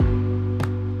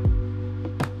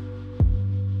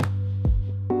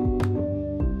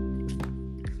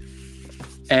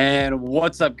And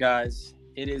what's up, guys?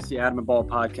 It is the Adam and Ball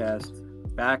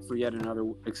podcast, back for yet another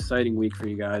exciting week for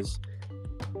you guys.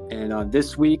 And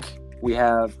this week, we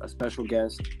have a special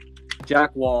guest,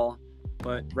 Jack Wall.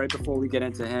 But right before we get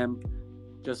into him,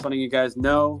 just letting you guys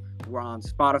know, we're on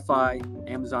Spotify,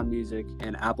 Amazon Music,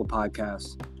 and Apple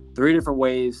Podcasts. 3 different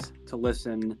ways to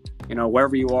listen,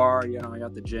 wherever you are, you're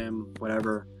at the gym,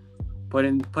 whatever. Put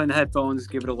in headphones,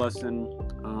 give it a listen.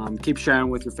 Keep sharing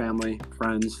with your family,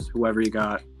 friends, whoever you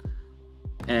got.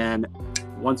 And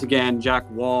once again, Jack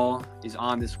Wall is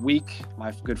on this week,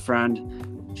 my good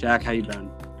friend. Jack, how you been?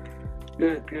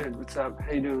 Good. What's up?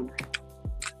 How you doing?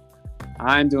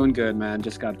 I'm doing good, man.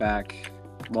 Just got back.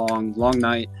 Long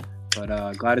night,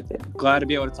 but glad to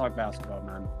be able to talk basketball,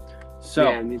 man. So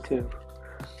yeah, me too.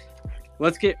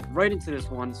 Let's get right into this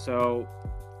one. So,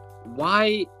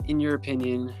 why, in your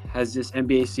opinion, has this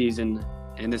NBA season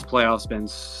and this playoffs been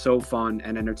so fun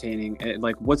and entertaining?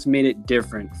 What's made it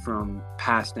different from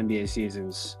past NBA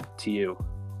seasons to you?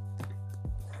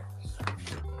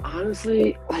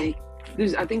 Honestly, I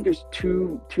think there's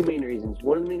two main reasons.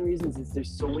 One of the main reasons is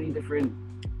there's so many different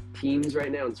teams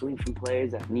right now and so many different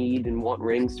players that need and want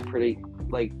rings to prove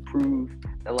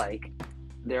that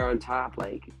they're on top.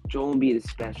 Joel Embiid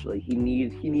especially, he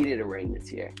needed a ring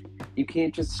this year. You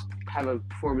can't just have a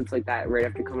performance like that right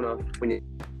after coming off when you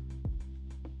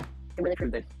really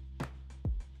proved that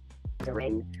a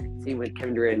ring. Same with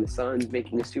Kevin Durant and the Suns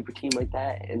making a super team like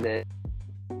that, and then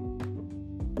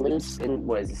lose in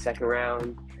the second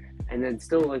round, and then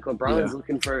still LeBron's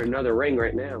looking for another ring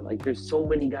right now. There's so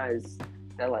many guys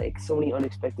that so many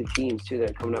unexpected teams too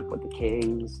that are coming up with the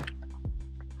Kings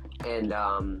and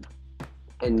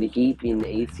the Heat being the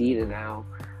 8th seed and now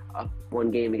up one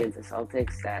game against the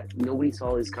Celtics that nobody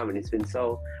saw this coming. It's been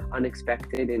so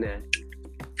unexpected in a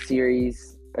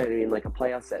series. I mean, a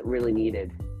playoffs that really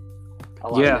needed a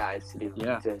lot of guys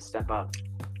to step up.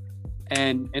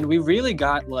 And we really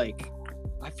got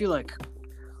I feel like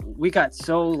we got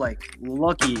so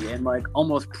lucky and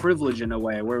almost privileged in a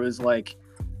way where it was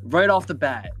right off the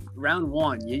bat, round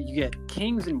one, you get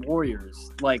Kings and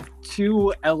Warriors,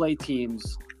 2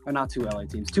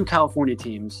 California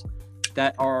teams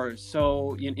that are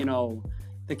so,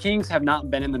 the Kings have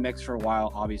not been in the mix for a while,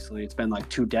 obviously. It's been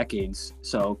 2 decades.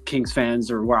 So Kings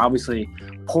fans were obviously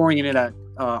pouring into that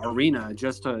arena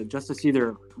just to see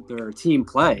their team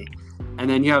play. And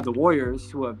then you have the Warriors,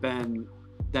 who have been,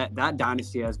 that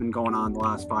dynasty has been going on the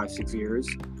last 5-6 years.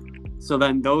 So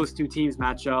then those 2 teams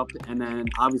match up, and then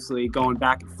obviously going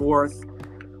back and forth,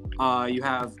 you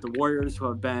have the Warriors, who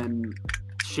have been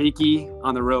shaky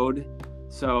on the road.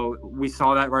 So we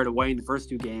saw that right away in the first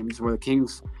 2 games where the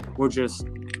Kings were just,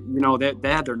 they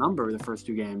had their number the first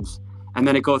 2 games. And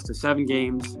then it goes to 7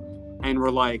 games, and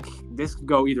we're this could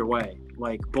go either way.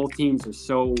 Both teams are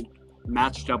so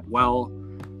matched up well.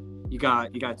 You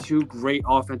got 2 great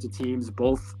offensive teams.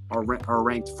 Both are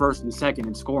ranked first and second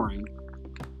in scoring.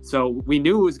 So we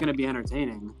knew it was going to be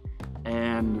entertaining.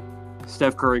 And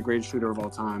Steph Curry, greatest shooter of all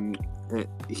time,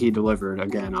 he delivered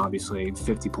again, obviously,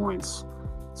 50 points.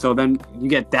 So then you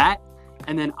get that.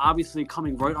 And then obviously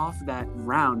coming right off of that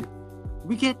round,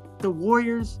 we get the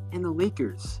Warriors and the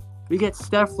Lakers. We get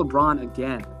Steph, LeBron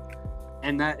again.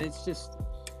 And that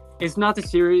it's not the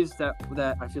series that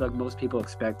I feel like most people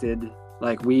expected.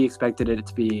 We expected it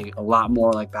to be a lot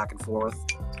more back and forth.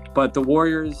 But the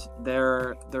Warriors,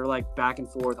 they're back and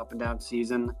forth, up and down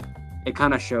season. It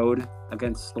kind of showed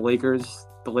against the Lakers.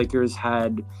 The Lakers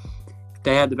had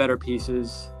the better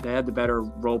pieces. They had the better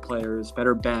role players,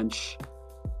 better bench,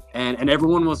 and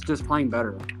everyone was just playing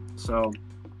better. So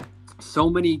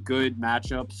many good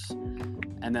matchups,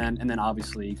 and then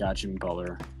obviously you got Jimmy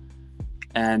Butler.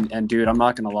 And dude, I'm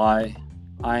not gonna lie,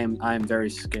 I am very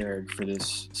scared for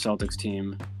this Celtics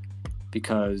team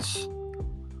because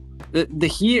the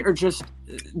Heat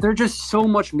they're just so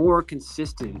much more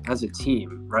consistent as a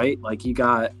team, right? You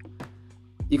got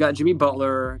Jimmy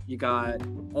Butler, you got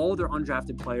all their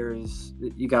undrafted players,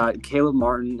 you got Caleb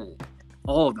Martin,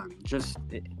 all of them.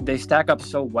 They stack up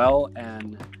so well,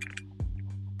 and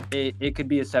it could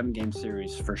be a 7-game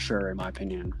series for sure, in my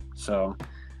opinion. So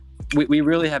we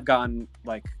really have gotten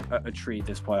a treat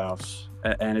this playoffs,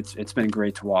 and it's been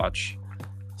great to watch.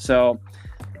 So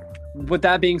with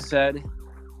that being said,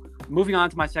 moving on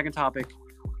to my second topic.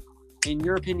 In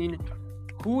your opinion,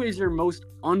 who is your most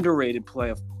underrated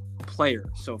player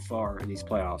so far in these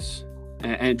playoffs?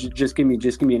 And just give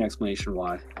me an explanation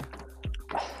why.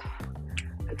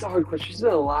 It's a hard question. There's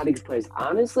been a lot of good players.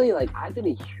 Honestly, I've been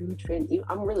a huge fan.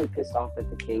 I'm really pissed off that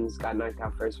the Kings got knocked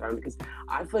out first round because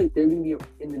I feel like they're going to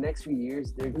be, in the next few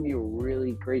years, they're going to be a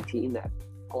really great team that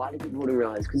a lot of people wouldn't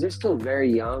realize because they're still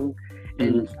very young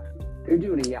and they're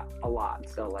doing a lot.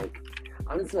 So like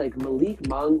honestly, like Malik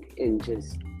Monk and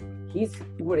just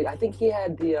I think he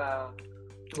had the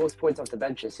most points off the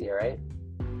bench this year, right?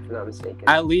 If I'm not mistaken.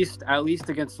 At least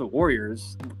against the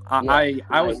Warriors. I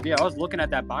was looking at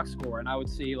that box score and I would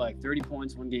see like 30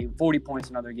 points one game, 40 points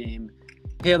another game.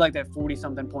 He had like that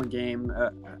 40-something point game.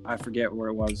 I forget where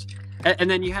it was. And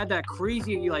then you had that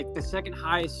crazy, like the second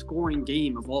highest scoring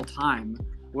game of all time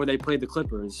where they played the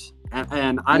Clippers.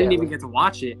 And I didn't even get to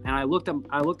watch it. And I looked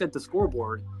at the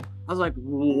scoreboard. I was like,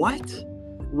 what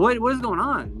is going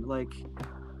on? Like,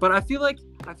 but I feel like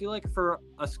for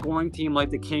a scoring team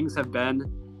like the Kings have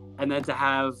been, and then to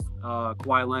have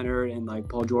Kawhi Leonard and like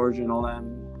Paul George and all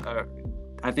them,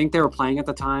 I think they were playing at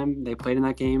the time they played in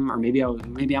that game, or maybe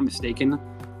I'm mistaken,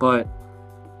 but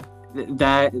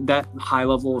that high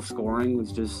level of scoring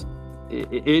was just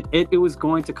it was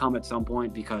going to come at some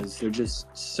point because they're just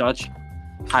such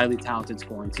highly talented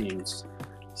scoring teams.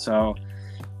 So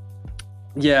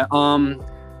yeah,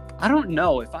 I don't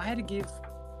know if I had to give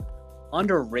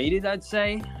underrated. I'd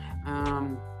say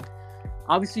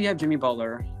obviously you have Jimmy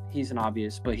Butler. He's an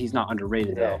obvious, but he's not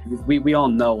underrated though. We all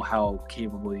know how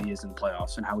capable he is in the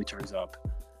playoffs and how he turns up.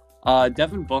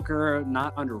 Devin Booker,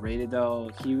 not underrated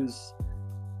though. He was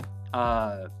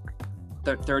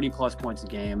 30 plus points a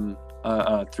game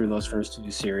through those first two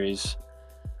series.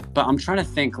 But I'm trying to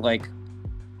think like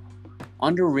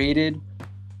underrated.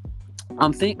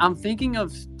 I'm thinking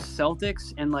of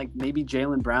Celtics and like maybe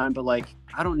Jaylen Brown, but like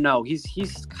I don't know.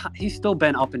 He's still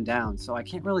been up and down, so I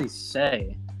can't really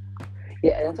say.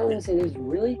 Yeah, and that's what I'm gonna say. There's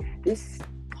really this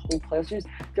whole playoff series.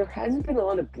 There hasn't been a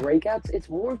lot of breakouts. It's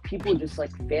more people just like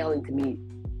failing to meet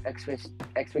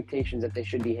expectations that they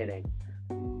should be hitting.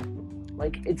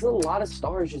 Like it's a lot of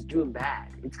stars just doing bad.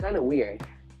 It's kind of weird,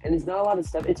 and it's not a lot of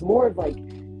stuff. It's more of like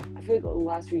I feel like the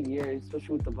last few years,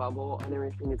 especially with the bubble and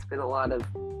everything, it's been a lot of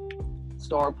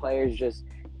star players just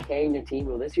carrying their team.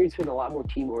 Well, this year it's been a lot more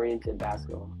team-oriented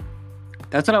basketball.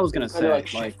 That's what I was gonna say. Like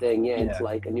shifting, into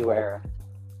like a new era.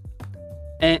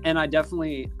 And I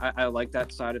definitely I like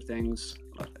that side of things.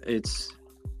 It's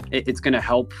going to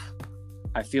help.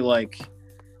 I feel like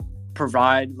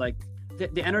provide like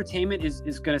the entertainment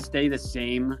is going to stay the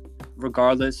same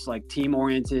regardless, like team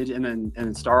oriented and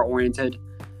then star oriented.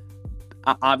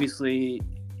 Obviously,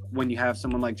 when you have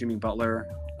someone like Jimmy Butler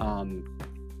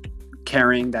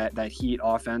carrying that Heat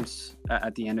offense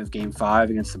at the end of Game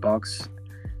 5 against the Bucks,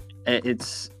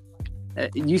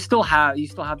 you still have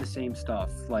the same stuff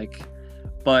like.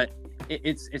 But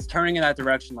it's turning in that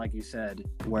direction, like you said,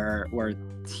 where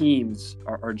teams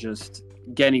are just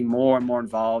getting more and more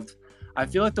involved. I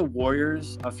feel like the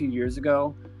Warriors a few years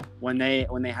ago, when they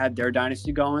had their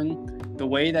dynasty going, the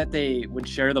way that they would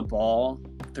share the ball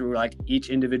through like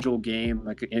each individual game,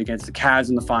 like against the Cavs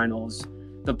in the finals,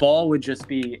 the ball would just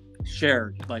be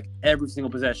shared like every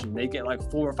single possession. They get like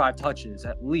 4 or 5 touches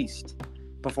at least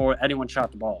before anyone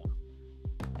shot the ball,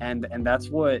 and that's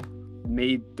what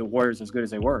made the Warriors as good as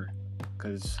they were,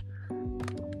 because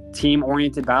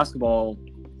team-oriented basketball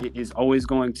is always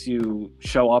going to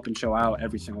show up and show out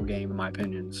every single game, in my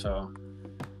opinion. So,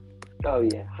 oh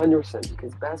yeah, 100%.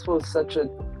 Because basketball is such a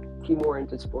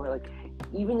team-oriented sport. Like,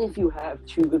 even if you have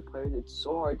 2 good players, it's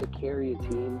so hard to carry a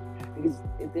team because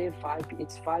if they have 5,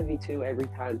 it's 5v2 every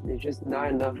time. There's just not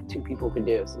enough 2 people can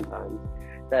do sometimes.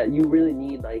 That you really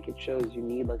need, like, it shows you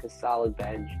need like a solid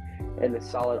bench and a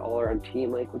solid all-around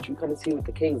team, like what you kind of see with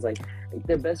the Kings. Like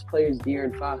their best player is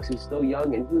De'Aaron Fox, who's still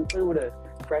young and who's playing with a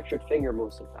fractured finger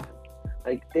most of the time.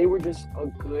 Like they were just a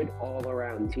good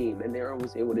all-around team, and they were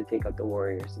almost able to take out the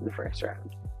Warriors in the first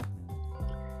round.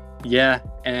 Yeah,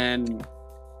 and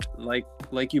like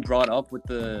you brought up with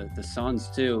the Suns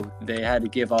too, they had to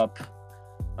give up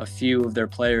a few of their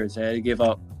players. They had to give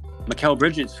up Mikal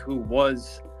Bridges, who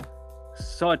was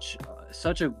such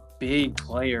a big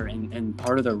player and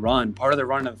part of the run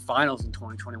of the finals in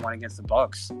 2021 against the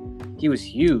Bucks. He was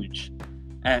huge,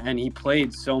 and he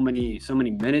played so many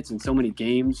minutes and so many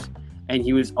games, and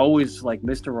he was always like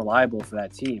Mr. Reliable for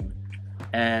that team.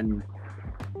 And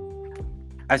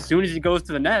as soon as he goes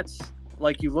to the Nets,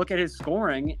 like you look at his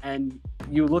scoring and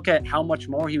you look at how much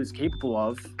more he was capable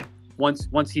of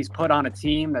once he's put on a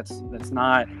team that's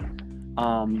not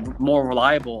more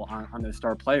reliable on their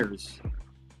star players.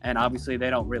 And obviously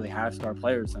they don't really have star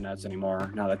players in the Nets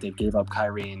anymore now that they gave up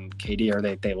Kyrie and KD, or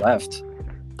they left.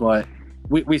 But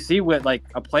we see what like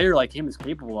a player like him is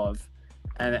capable of,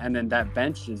 and then that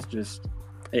bench is just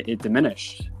it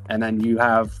diminished. And then you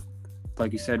have,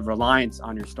 like you said, reliance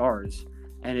on your stars,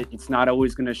 and it's not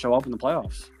always going to show up in the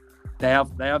playoffs. They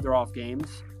have their off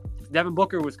games. Devin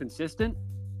Booker was consistent,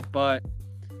 but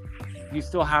you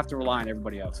still have to rely on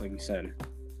everybody else, like you said.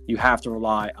 You have to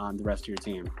rely on the rest of your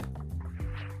team.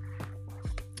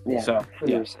 Yeah, So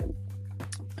 100%.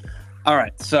 All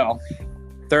right. So,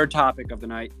 third topic of the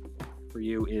night for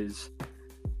you is,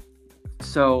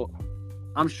 so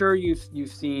I'm sure you've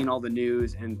seen all the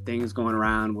news and things going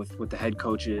around with the head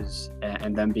coaches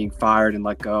and them being fired and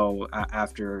let go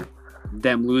after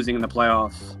them losing in the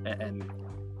playoffs and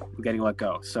getting let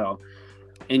go. So,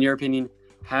 in your opinion,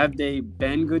 have they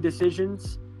been good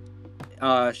decisions?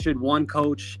 Should one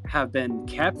coach have been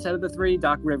kept out of the three,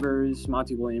 Doc Rivers,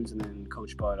 Monty Williams, and then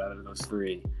Coach Bud out of those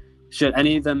three? Should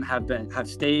any of them have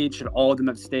stayed? Should all of them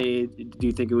have stayed? Do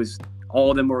you think it was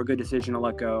all of them were a good decision to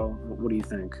let go? What do you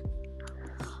think?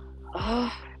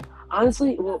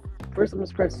 Honestly, well, first I'm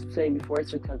just saying before I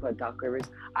start talking about Doc Rivers,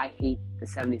 I hate the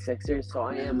 76ers, so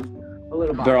I am a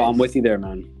little biased. Girl, I'm with you there,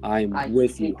 man. I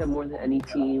hate them more than any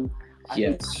team. I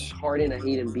hate Harden, I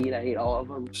hate Embiid, I hate all of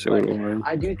them.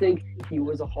 I do think he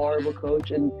was a horrible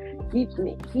coach, and he's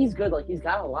good. Like, he's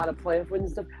got a lot of playoff wins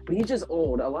and stuff, but he's just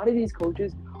old. A lot of these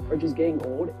coaches are just getting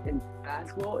old, and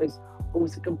basketball is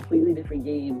almost a completely different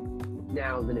game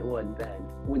now than it was then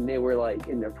when they were, like,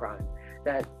 in their prime.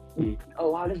 That a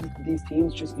lot of these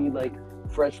teams just need, like,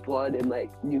 fresh blood and,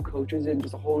 like, new coaches and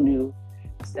just a whole new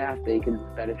staff they can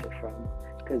benefit from.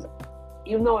 Because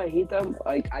even though I hate them,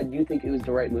 like, I do think it was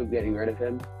the right move getting rid of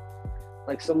him.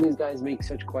 Like, some of these guys make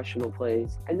such questionable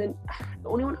plays. And then the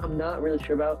only one I'm not really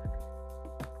sure about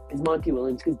is Monty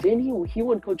Williams, because didn't he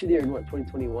won Coach of the Year in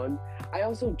 2021?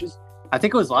 I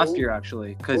think it was last year,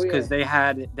 actually, because they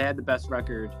had the best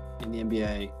record in the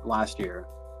NBA last year.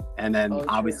 And then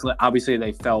obviously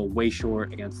they fell way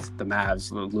short against the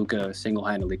Mavs. Luka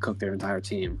single-handedly cooked their entire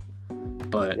team.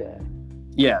 But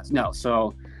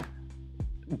so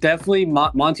definitely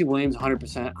Monty Williams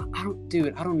 100%.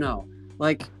 I don't know.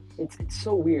 Like, it's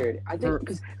so weird. I think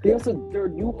because their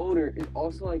new owner is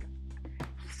also, like,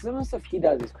 some of the stuff he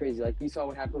does is crazy. Like, you saw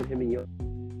what happened with him and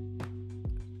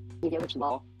Jokic. He damaged the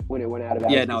ball when it went out of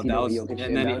bounds. Yeah, no, that was,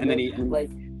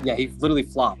 he literally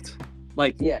flopped.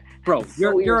 Like, bro,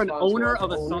 you're an owner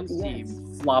of a Suns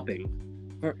team flopping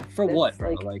for what,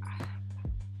 bro? Like,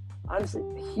 honestly,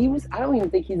 I don't even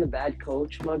think he's a bad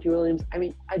coach, Monty Williams. I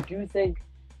mean, I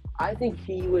think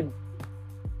he needed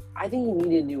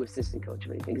a new assistant coach,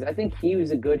 because I think he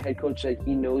was a good head coach, that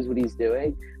he knows what he's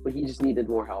doing, but he just needed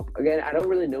more help. Again, I don't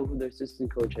really know who their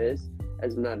assistant coach is,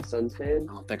 as I'm not a Suns fan.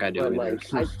 I don't think I do either.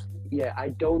 I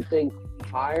don't think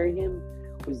firing him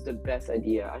was the best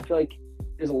idea. I feel like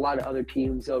there's a lot of other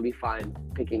teams that would be fine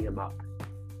picking him up,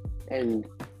 and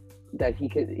that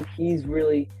he's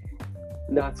really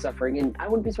not suffering. And I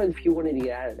wouldn't be surprised if he wanted to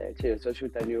get out of there too, especially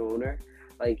with that new owner.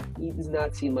 Like, he does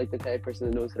not seem like the type of person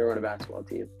that knows how to run a basketball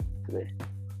team to me.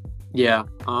 Yeah.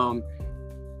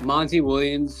 Monty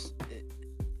Williams,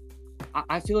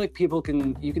 I feel like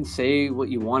you can say what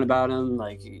you want about him,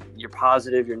 like, you're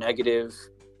positive, you're negative,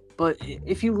 but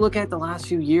if you look at the last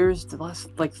few years, the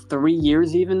last, like, 3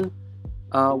 years even,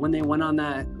 when they went on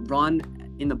that run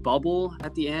in the bubble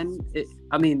at the end,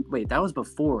 that was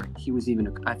before he was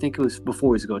even, I think it was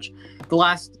before he was a coach. The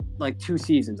last, like, 2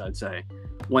 seasons, I'd say,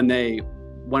 when they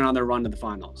went on their run to the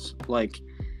finals. Like,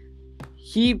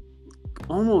 he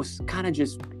almost kind of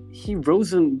he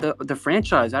rose the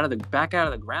franchise out of the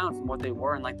ground from what they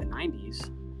were in, like, the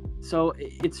 90s. So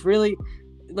it's really,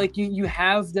 like, you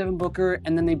have Devin Booker,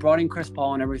 and then they brought in Chris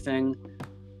Paul and everything.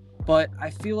 But I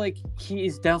feel like he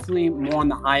is definitely more on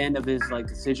the high end of his, like,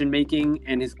 decision making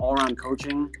and his all around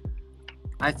coaching.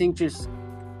 I think it's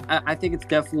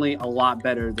definitely a lot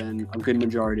better than a good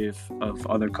majority of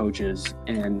other coaches.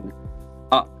 And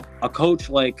a coach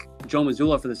like Joe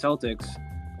Mazzulla for the Celtics,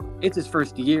 it's his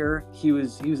first year. He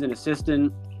was an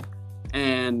assistant,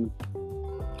 and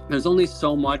there's only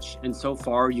so much and so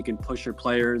far you can push your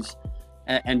players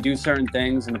and do certain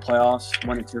things in the playoffs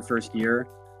when it's your first year.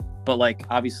 But, like,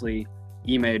 obviously,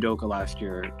 Ime Udoka last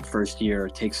year, first year,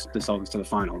 takes the Celtics to the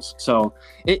finals. So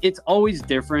it's always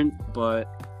different,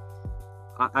 but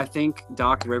I think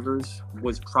Doc Rivers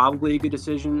was probably a good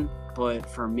decision. But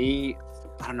for me,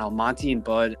 I don't know, Monty and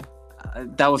Bud,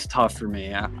 that was tough for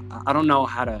me. I don't know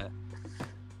how to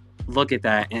look at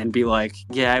that and be like,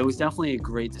 yeah, it was definitely a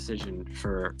great decision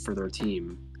for their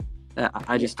team.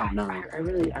 I just don't know. I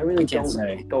really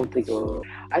don't think it was.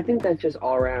 I think that's just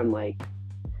all around, like,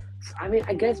 I mean,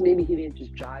 I guess maybe he didn't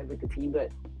just jive with the team, but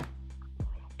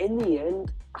in the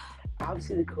end,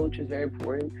 obviously the coach is very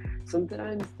important.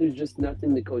 Sometimes there's just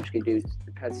nothing the coach can do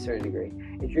past a certain degree.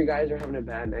 If your guys are having a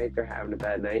bad night, they're having a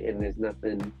bad night, and there's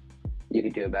nothing you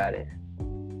can do about it.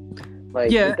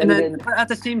 Like, Yeah, but and then then again, but at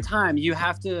the same time, you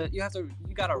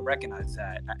gotta recognize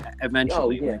that oh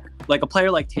eventually. yeah, Like a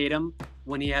player like Tatum,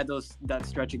 when he had that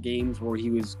stretch of games where he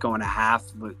was going a half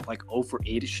with like 0 for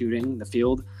 8 shooting the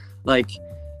field, like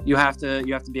you have to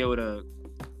be able to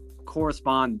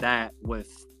correspond that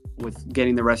with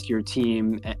getting the rest of your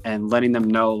team and letting them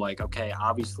know, like, okay,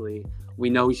 obviously we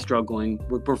know he's struggling.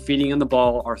 We're feeding him the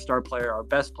ball, our star player, our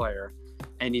best player,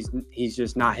 and he's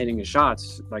just not hitting his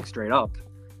shots like straight up.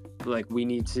 Like we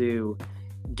need to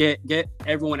get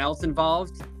everyone else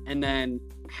involved and then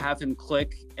have him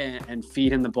click and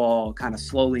feed him the ball kind of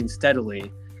slowly and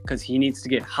steadily, because he needs to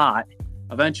get hot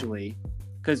eventually,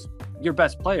 because your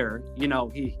best player,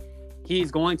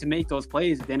 he's going to make those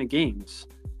plays at the end of games.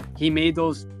 He made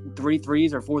those 3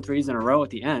 threes or 4 threes in a row at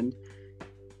the end.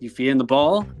 You feed him the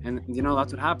ball, and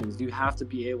that's what happens. You have to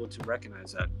be able to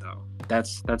recognize that, though.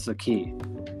 That's the key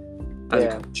as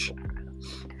a coach.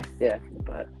 Yeah,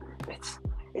 but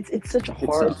it's such a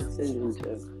hard decision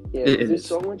to. Yeah, there's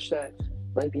so much that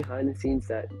like behind the scenes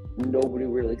that nobody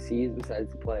really sees besides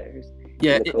the players.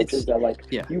 Yeah, and the coaches that like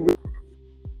yeah. Even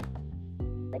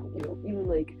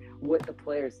like what the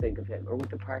players think of him or what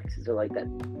the practices are like, that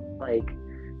like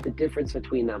the difference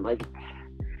between them, like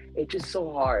it's just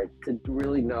so hard to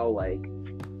really know like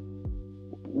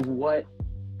what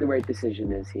the right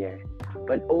decision is here.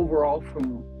 But overall,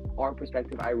 from our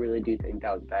perspective, I really do think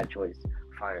that was a bad choice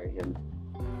firing him.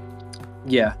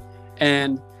 Yeah,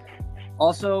 and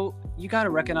also you got to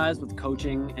recognize with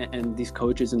coaching and these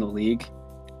coaches in the league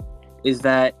is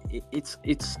that it's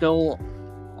still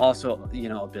also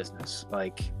a business.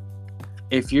 Like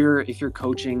if you're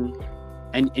coaching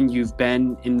and you've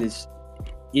been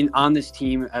on this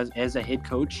team as a head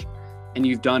coach, and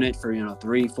you've done it for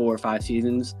 3, 4, 5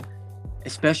 seasons,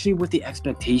 especially with the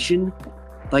expectation.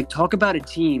 Like, talk about a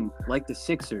team like the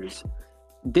Sixers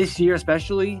this year,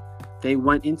 especially. They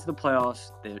went into the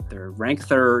playoffs. They're ranked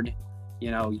 3rd.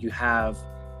 You have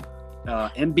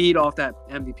Embiid off that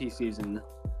MVP season,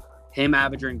 him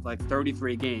averaging like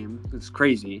 33 a game. It's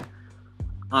crazy.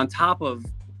 On top of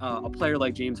a player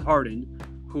like James Harden,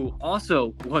 who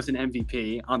also was an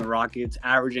MVP on the Rockets,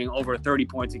 averaging over 30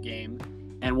 points a game.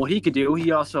 And what he could do,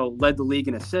 he also led the league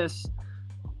in assists.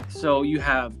 So you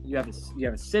have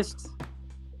assists,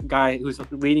 guy who's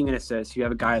leading in assists. You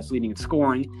have a guy that's leading in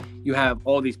scoring. You have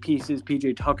all these pieces.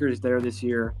 PJ Tucker is there this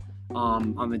year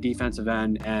on the defensive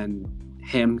end, and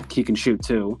he can shoot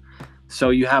too. So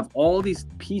you have all these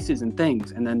pieces and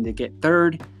things, and then they get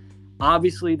 3rd.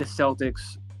 Obviously, the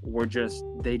Celtics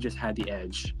they just had the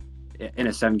edge in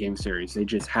a 7-game series. They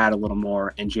just had a little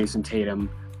more, and Jason Tatum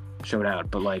showed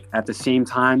out. But like at the same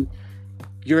time,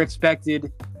 you're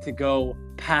expected to go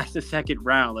past the 2nd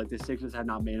round. Like the Sixers had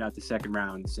not made it out the 2nd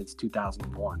round since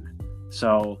 2001.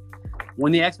 So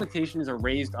when the expectations are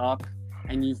raised up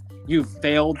and you've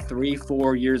failed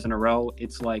 3-4 years in a row,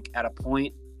 it's like at a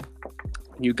point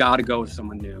you got to go with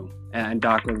someone new. And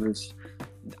Doc Rivers,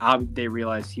 they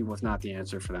realized he was not the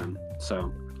answer for them.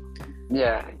 So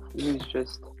yeah, he was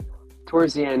just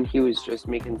towards the end. He was just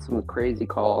making some crazy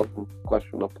calls and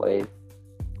questionable plays.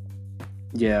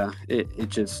 Yeah, it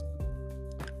just.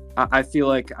 I feel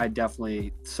like I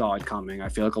definitely saw it coming. I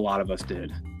feel like a lot of us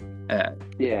did.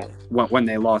 Yeah. When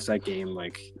they lost that game,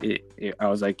 like I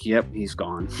was like, "Yep, he's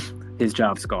gone. His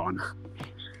job's gone."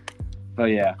 But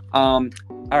yeah. All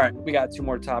right, we got 2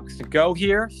 more topics to go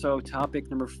here. So topic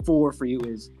number 4 for you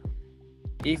is: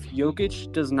 if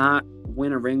Jokic does not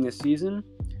win a ring this season,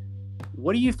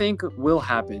 what do you think will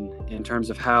happen in terms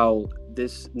of how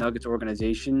this Nuggets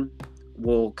organization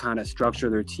will kind of structure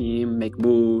their team, make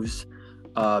moves,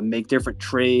 make different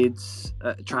trades,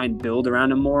 try and build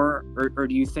around him more? Or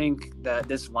do you think that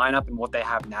this lineup and what they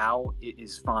have now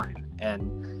is fine,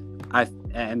 and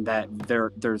that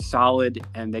they're solid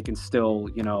and they can still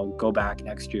go back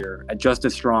next year just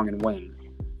as strong and win?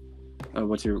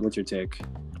 What's your take?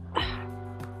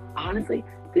 Honestly,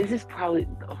 this is probably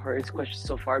the hardest question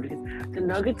so far, because the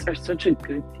Nuggets are such a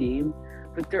good team,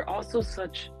 but they're also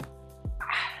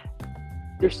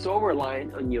they're so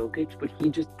reliant on Jokic, but he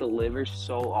just delivers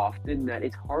so often that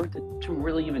it's hard to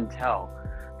really even tell.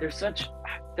 Their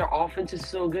offense is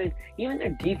so good. Even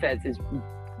their defense is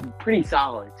pretty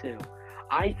solid too.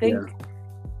 I think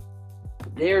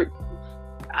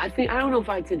I don't know if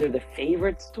I'd say they're the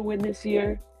favorites to win this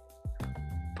year,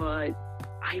 but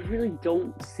I really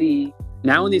don't see.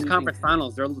 Now in these conference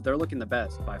finals, they're looking the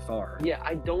best by far. Yeah,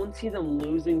 I don't see them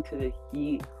losing to the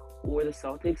Heat or the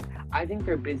Celtics. I think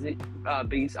their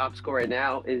biggest obstacle right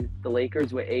now is the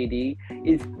Lakers with AD.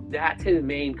 That's his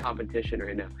main competition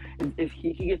right now. If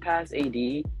he can get past AD,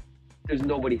 there's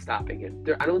nobody stopping him.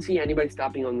 I don't see anybody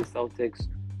stopping on the Celtics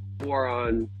 4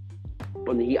 on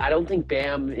the Heat. I don't think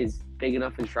Bam is big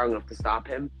enough and strong enough to stop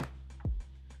him.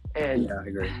 And Yeah, I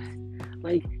agree.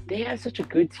 like they have such a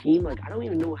good team. Like I don't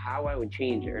even know how I would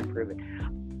change it or improve it.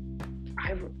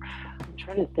 I'm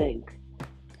trying to think,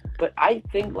 but I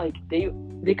think like they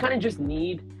kind of just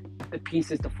need the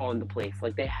pieces to fall into place.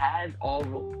 Like they have all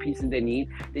the pieces they need.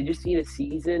 They just need a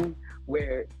season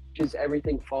where just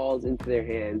everything falls into their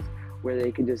hands, where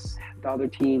they can just the other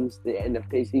teams they end up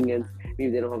facing against.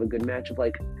 Maybe they don't have a good matchup.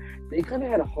 Like they kind of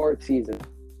had a hard season.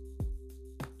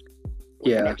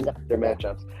 Yeah. Their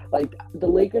matchups. Like the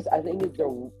Lakers, I think they're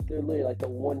literally like the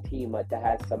one team like that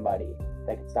has somebody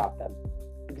that can stop them.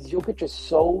 Because Jokic is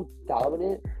so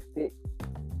dominant that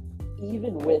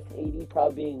even with AD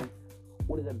probably being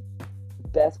one of the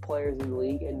best players in the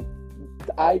league, and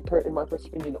in my personal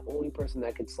opinion, the only person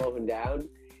that could slow him down,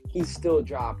 he still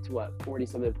dropped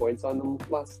 40-something points on them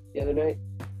the other night.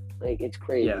 Like it's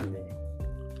crazy to me.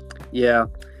 Yeah,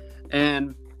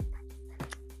 and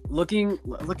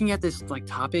looking at this like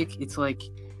topic, it's like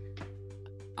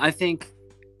I think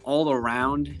all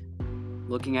around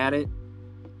looking at it,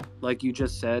 like you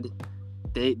just said,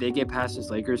 they get past this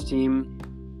Lakers team.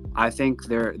 I think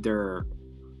their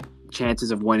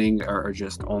chances of winning are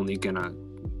just only gonna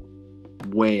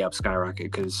way up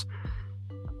skyrocket because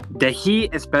the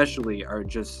Heat especially are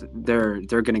just they're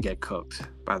gonna get cooked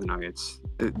by the Nuggets.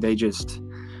 They just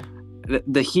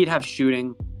the Heat have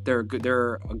shooting. They're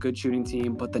a good shooting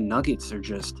team, but the Nuggets are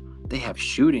just they have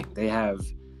shooting. They have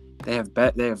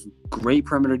great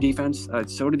perimeter defense.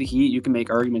 So do the Heat. You can make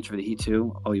arguments for the Heat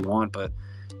too, all you want, but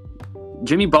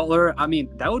Jimmy Butler. I mean,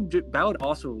 that would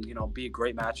also be a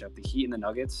great matchup. The Heat and the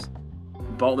Nuggets.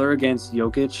 Butler against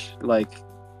Jokic, like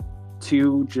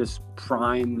two just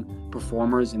prime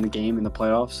performers in the game in the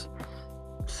playoffs.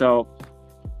 So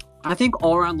I think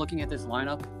all around looking at this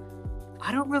lineup,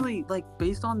 I don't really like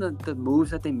based on the moves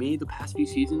that they made the past few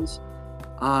seasons,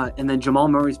 and then Jamal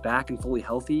Murray's back and fully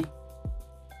healthy.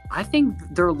 I think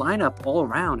their lineup all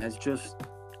around has just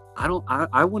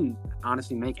I wouldn't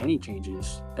honestly make any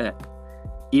changes,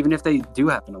 even if they do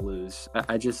happen to lose.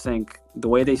 I just think the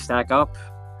way they stack up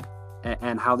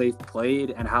and how they've played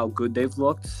and how good they've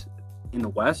looked in the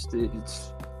West,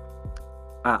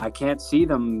 I can't see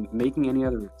them making any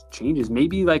other changes.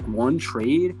 Maybe like one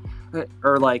trade,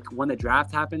 or like when the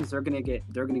draft happens, they're gonna get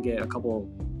a couple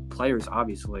players,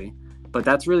 obviously, but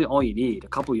that's really all you need. A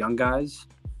couple young guys,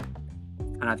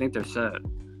 and I think they're set.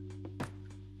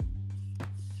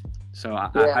 So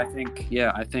I think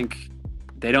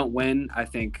they don't win. I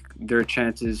think their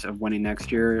chances of winning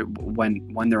next year,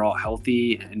 when they're all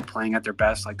healthy and playing at their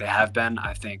best like they have been,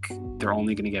 I think they're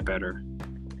only going to get better.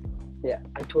 Yeah,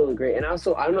 I totally agree. And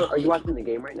also, I don't know, are you watching the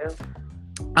game right now?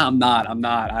 I'm not.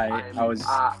 I was.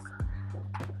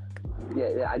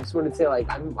 Yeah. I just wanted to say, like,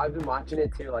 I've been watching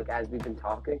it too, like as we've been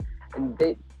talking, and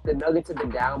the Nuggets have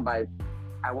been down by.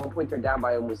 At one point, they're down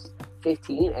by almost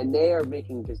 15, and they are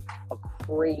making just a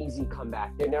crazy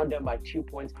comeback. They're now down by 2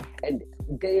 points, and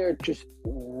they are just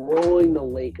rolling the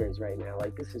Lakers right now.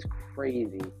 Like, this is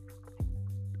crazy.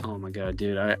 Oh my god,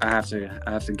 dude! I have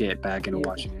to get back into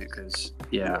watching it because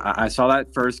I saw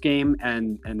that first game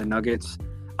and the Nuggets.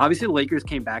 Obviously, the Lakers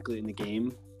came back late in the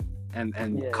game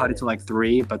and cut it to like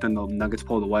 3, but then the Nuggets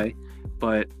pulled away.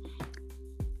 But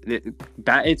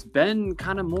it's been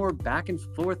kind of more back and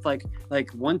forth. Like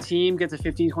one team gets a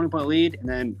 15-20 point lead, and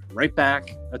then right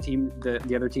back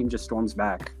the other team just storms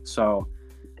back. So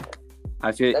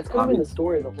I feel that's kind of been the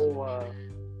story of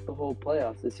the whole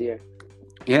playoffs this year.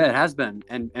 Yeah, it has been,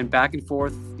 and back and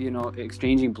forth,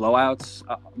 exchanging blowouts.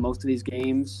 Most of these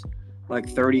games, like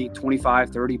 30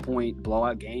 point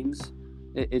blowout games.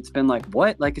 It's been like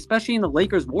what? Like especially in the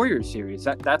Lakers-Warriors series,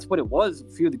 that's what it was. A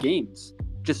few of the games,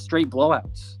 just straight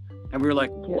blowouts, and we were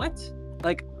like, what?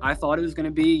 Like I thought it was going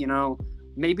to be,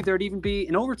 maybe there'd even be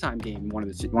an overtime game one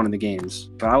of the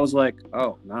games, but I was like,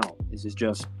 oh no, this is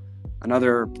just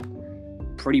another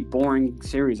pretty boring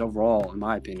series overall, in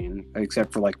my opinion,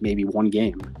 except for like maybe one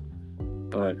game.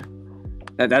 But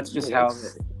that's just how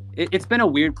it's been a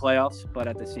weird playoffs. But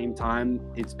at the same time,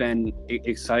 it's been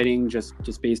exciting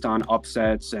just based on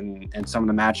upsets and some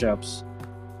of the matchups.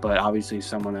 But obviously,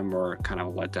 some of them were kind of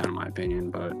a letdown, in my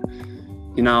opinion. But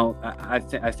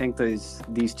I think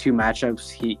these two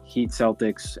matchups, Heat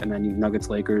Celtics, and then Nuggets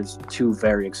Lakers, two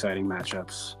very exciting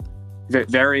matchups.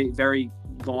 Very very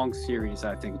long series.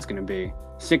 I think it's going to be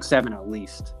 6-7 at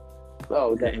least.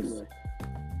 Oh, definitely.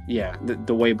 Yeah,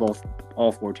 the way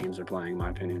all four teams are playing, in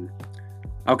my opinion.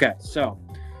 Okay, so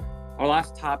our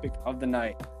last topic of the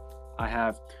night, I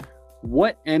have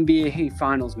what NBA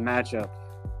Finals matchup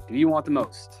do you want the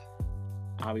most?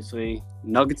 Obviously,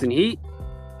 Nuggets and Heat.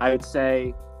 I would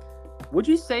say, would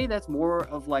you say that's more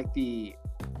of like the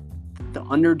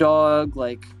underdog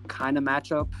like kind of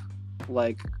matchup?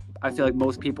 Like I feel like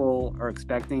most people are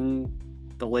expecting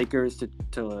the Lakers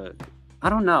to I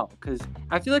don't know, because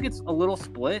I feel like it's a little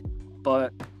split,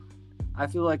 but I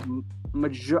feel like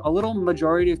a little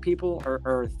majority of people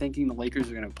are thinking the Lakers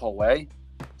are going to pull away.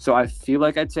 So I feel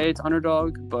like I'd say it's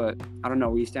underdog, but I don't know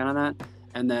where you stand on that.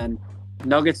 And then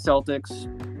Nuggets Celtics.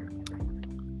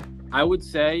 I would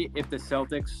say if the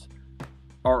Celtics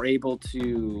are able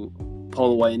to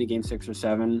pull away into game 6 or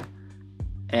 7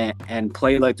 and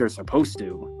play like they're supposed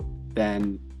to,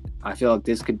 then I feel like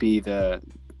this could be the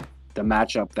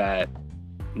matchup that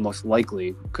most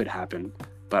likely could happen,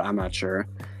 but I'm not sure.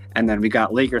 And then we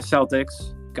got Lakers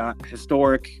Celtics, got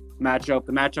historic matchup,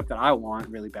 the matchup that I want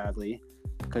really badly,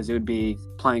 because it would be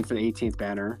playing for the 18th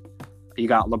banner. You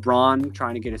got LeBron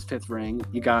trying to get his 5th ring.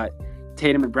 You got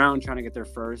Tatum and Brown trying to get their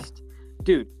first.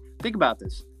 Dude, think about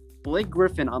this. Blake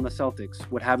Griffin on the Celtics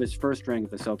would have his first ring if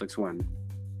the Celtics win.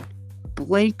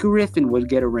 Blake Griffin would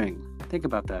get a ring. Think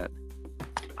about that.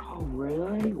 Oh,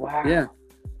 really? Wow. Yeah.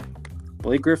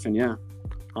 Blake Griffin, yeah.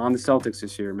 On the Celtics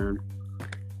this year, man.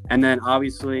 And then,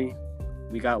 obviously,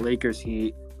 we got Lakers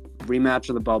Heat, rematch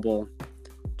of the bubble.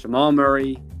 Jamal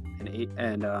Murray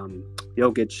and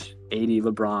Jokic, AD,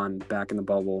 LeBron back in the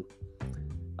bubble.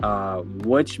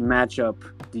 Which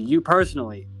matchup do you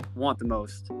personally want the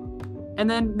most? And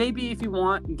then maybe if you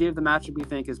want, give the matchup you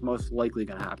think is most likely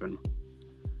going to happen.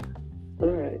 All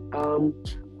right.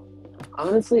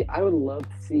 Honestly, I would love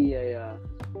to see a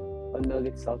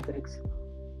Nuggets Celtics.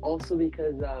 Also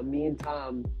because me and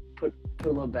Tom put a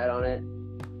little bet on it.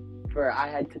 I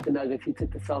had took the Nuggets, he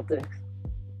took the Celtics.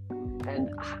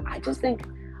 And I just think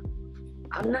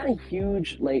I'm not a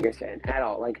huge Lakers fan at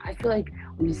all. Like, I feel like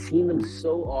we've seen them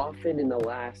so often in the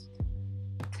last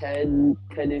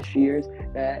 10-ish years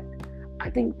that I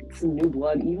think some new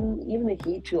blood, even the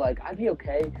Heat too, like, I'd be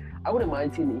okay. I wouldn't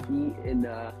mind seeing the Heat in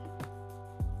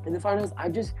the finals. I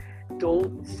just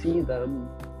don't see them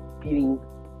beating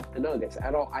the Nuggets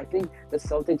at all. I think the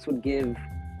Celtics would give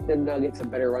the Nuggets a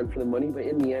better run for the money, but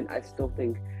in the end, I still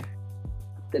think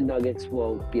the Nuggets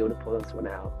will be able to pull this one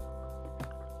out.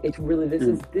 It's really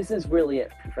this is really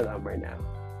it for them right now.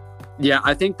 Yeah,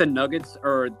 I think the Nuggets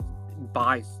are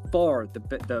by far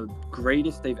the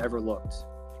greatest they've ever looked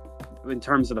in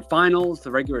terms of the finals,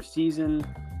 the regular season.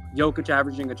 Jokic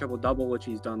averaging a triple-double, which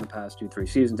he's done the past 2-3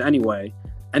 seasons anyway.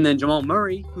 And then Jamal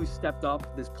Murray, who stepped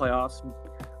up this playoffs,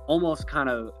 almost kind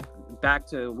of back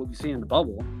to what we've seen in the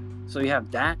bubble. So you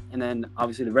have that, and then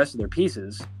obviously the rest of their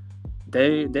pieces.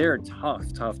 They're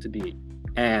tough to beat.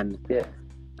 And yeah,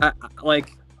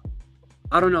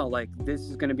 I don't know, like, this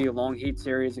is going to be a long Heat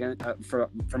series again for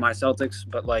my Celtics,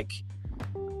 but like,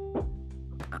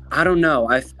 I don't know.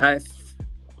 I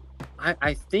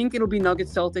think it'll be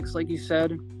Nuggets Celtics, like you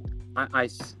said.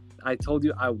 I told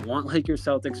you I want Lakers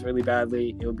Celtics really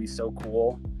badly. It would be so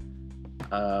cool.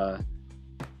 I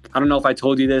don't know if I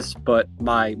told you this, but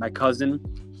my cousin,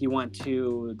 he went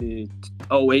to the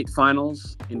 2008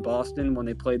 finals in Boston when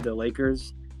they played the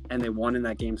Lakers, and they won in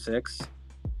that game 6.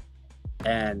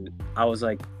 And I was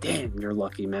like, damn, you're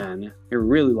lucky, man. You're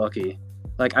really lucky.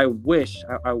 Like, I wish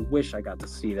I got to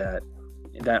see that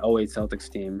 2008 Celtics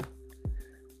team.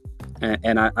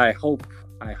 And I hope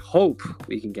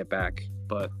we can get back.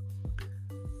 But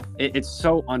it's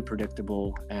so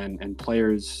unpredictable, and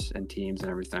players and teams and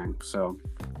everything. So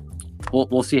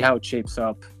we'll see how it shapes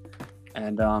up.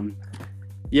 And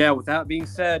yeah, with that being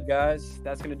said, guys,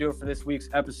 that's going to do it for this week's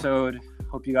episode.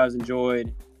 Hope you guys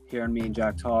enjoyed hearing me and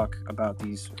Jack talk about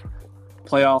these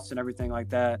playoffs and everything like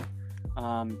that.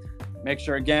 Make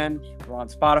sure, again, we're on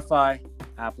Spotify,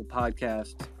 Apple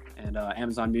Podcast, and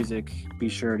Amazon Music. Be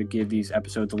sure to give these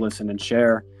episodes a listen and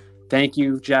share. Thank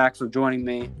you, Jack, for joining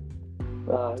me.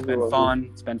 It's been fun.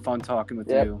 It's been fun talking with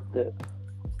you. Yeah.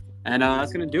 And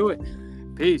that's going to do it.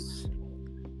 Peace.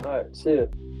 All right, see you.